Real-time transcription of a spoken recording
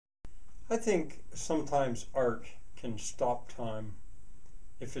I think sometimes art can stop time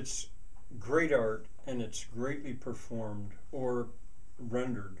if it's great art and it's greatly performed or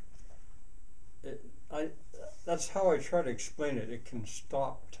rendered. It, I, that's how I try to explain it. It can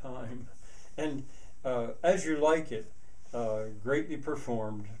stop time. And As You Like It, greatly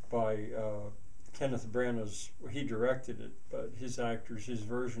performed by Kenneth Branagh's, he directed it, but his actors, his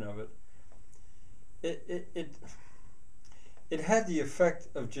version of it, it, it, it it had the effect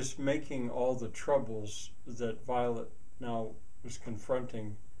of just making all the troubles that Violet now was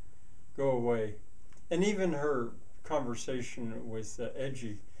confronting go away. And even her conversation with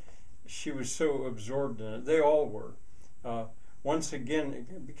Edgy, she was so absorbed in it. They all were. Once again,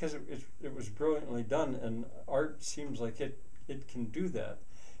 because it was brilliantly done, and art seems like it can do that.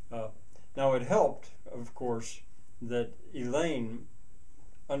 Now, it helped, of course, that Elaine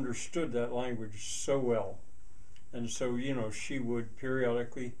understood that language so well. And so, she would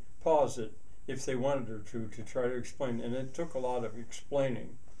periodically pause it if they wanted her to try to explain. And it took a lot of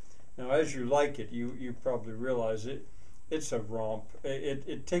explaining. Now, As You Like It, you probably realize it. It's a romp.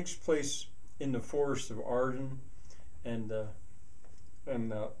 It takes place in the forest of Arden, and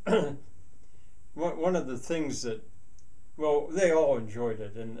one of the things that, well, they all enjoyed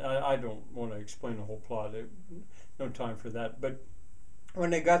it, and I don't want to explain the whole plot. No time for that. But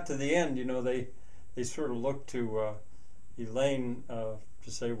when they got to the end, they sort of looked to Elaine to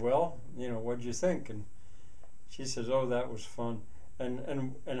say, well, what'd you think? And she says, oh, that was fun.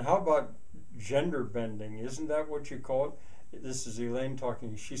 And how about gender bending? Isn't that what you call it? This is Elaine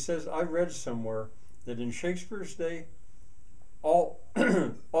talking. She says, I read somewhere that in Shakespeare's day, all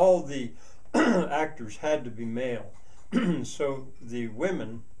all the actors had to be male. So the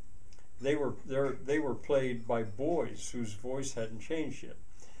women, they were played by boys whose voice hadn't changed yet.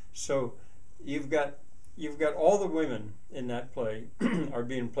 So you've got all the women in that play are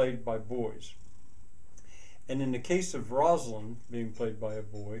being played by boys. And in the case of Rosalind being played by a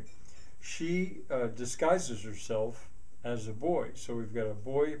boy, she disguises herself as a boy. So we've got a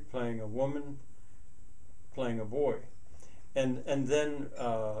boy playing a woman playing a boy. And then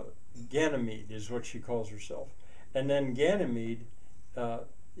Ganymede is what she calls herself. And then Ganymede,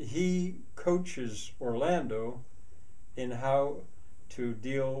 he coaches Orlando in how to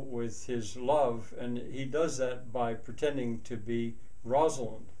deal with his love, and he does that by pretending to be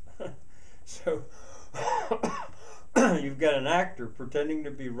Rosalind. So you've got an actor pretending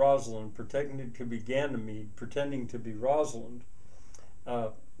to be Rosalind, pretending to be Ganymede, pretending to be Rosalind.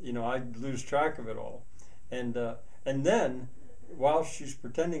 I lose track of it all. And then, while she's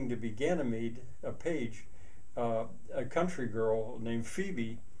pretending to be Ganymede, a page, a country girl named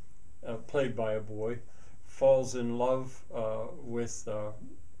Phoebe, played by a boy, falls in love with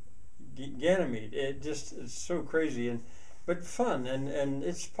Ganymede. It's so crazy, but fun, and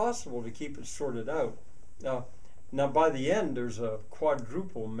it's possible to keep it sorted out. Now, by the end, there's a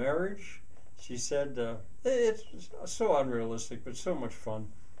quadruple marriage. She said it's so unrealistic, but so much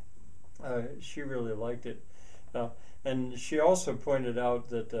fun. She really liked it. And she also pointed out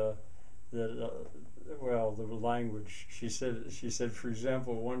that well, the language. She said, for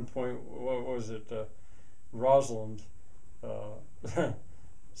example, at one point, what was it? Rosalind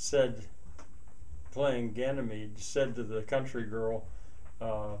said, playing Ganymede, said to the country girl,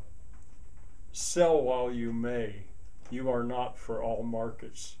 "Sell while you may. You are not for all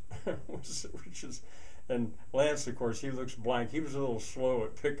markets." Which is, and Lance, of course, he looks blank. He was a little slow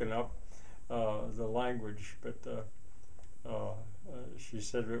at picking up the language, but she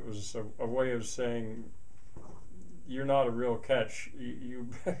said it was a way of saying, you're not a real catch. You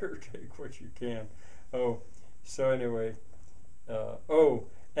better take what you can. Oh, so anyway,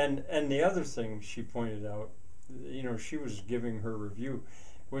 and the other thing she pointed out, she was giving her review,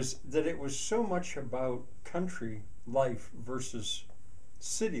 was that it was so much about country life versus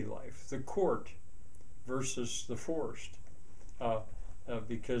city life, the court versus the forest.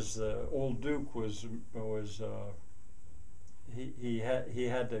 Because the old Duke was he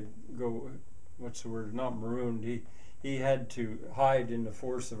had to go, what's the word, not marooned, he had to hide in the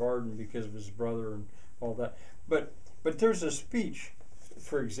forest of Arden because of his brother and all that. But there's a speech,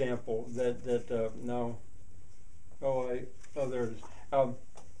 for example, that now, there it is,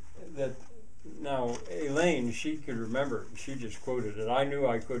 that now Elaine, she could remember it. She just quoted it. I knew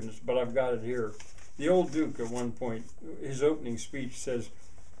I couldn't, but I've got it here. The old Duke, at one point, his opening speech says,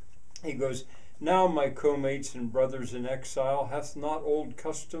 he goes, "Now, my co-mates and brothers in exile, hath not old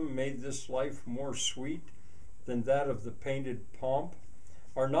custom made this life more sweet than that of the painted pomp?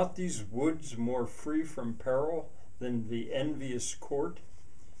 Are not these woods more free from peril than the envious court?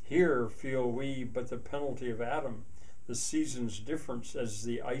 Here feel we but the penalty of Adam, the seasons' difference as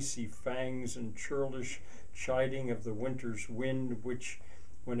the icy fangs and churlish chiding of the winter's wind, which,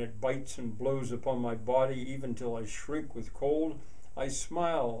 when it bites and blows upon my body, even till I shrink with cold, I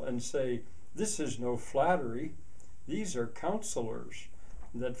smile and say, "This is no flattery. These are counselors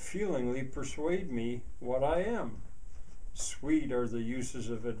that feelingly persuade me what I am. Sweet are the uses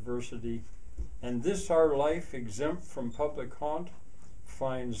of adversity, and this our life, exempt from public haunt,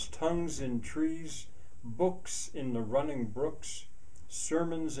 finds tongues in trees, books in the running brooks,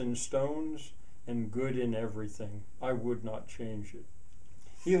 sermons in stones, and good in everything. I would not change it."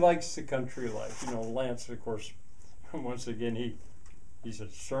 He likes the country life. Lance, of course, once again, he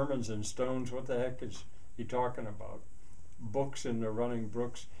said, sermons in stones, what the heck is he talking about? Books in the running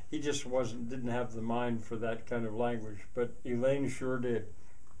brooks. He just didn't have the mind for that kind of language, but Elaine sure did.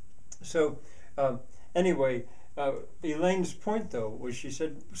 So anyway, Elaine's point, though, was she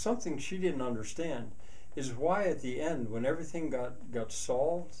said something she didn't understand is why at the end, when everything got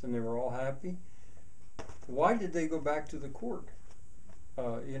solved and they were all happy, why did they go back to the court?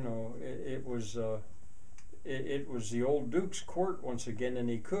 It was the old Duke's court once again, and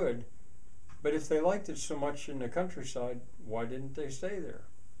he could. But if they liked it so much in the countryside, why didn't they stay there?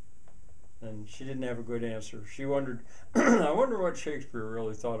 And she didn't have a good answer. She wondered, I wonder what Shakespeare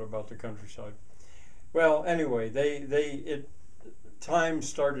really thought about the countryside. Well, anyway, time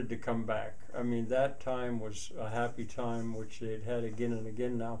started to come back. I mean, that time was a happy time, which they'd had again and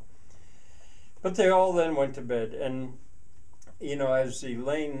again now. But they all then went to bed, and as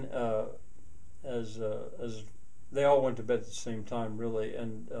Elaine, as they all went to bed at the same time, really,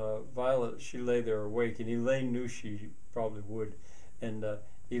 and Violet, she lay there awake, and Elaine knew she probably would, and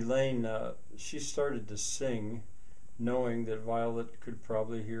Elaine, she started to sing, knowing that Violet could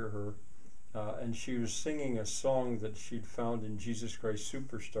probably hear her, and she was singing a song that she'd found in Jesus Christ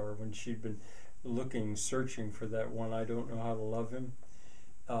Superstar when she'd been searching for that one, I don't know how to love him,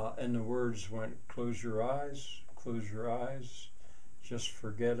 and the words went, close your eyes, just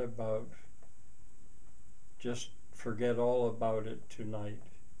forget all about it tonight.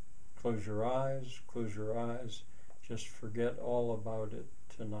 Close your eyes, just forget all about it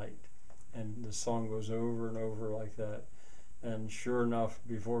tonight. And the song goes over and over like that. And sure enough,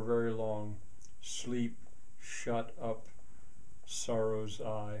 before very long, sleep shut up sorrow's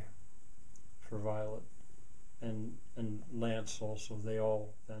eye for Violet. And Lance also. They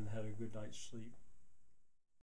all then had a good night's sleep.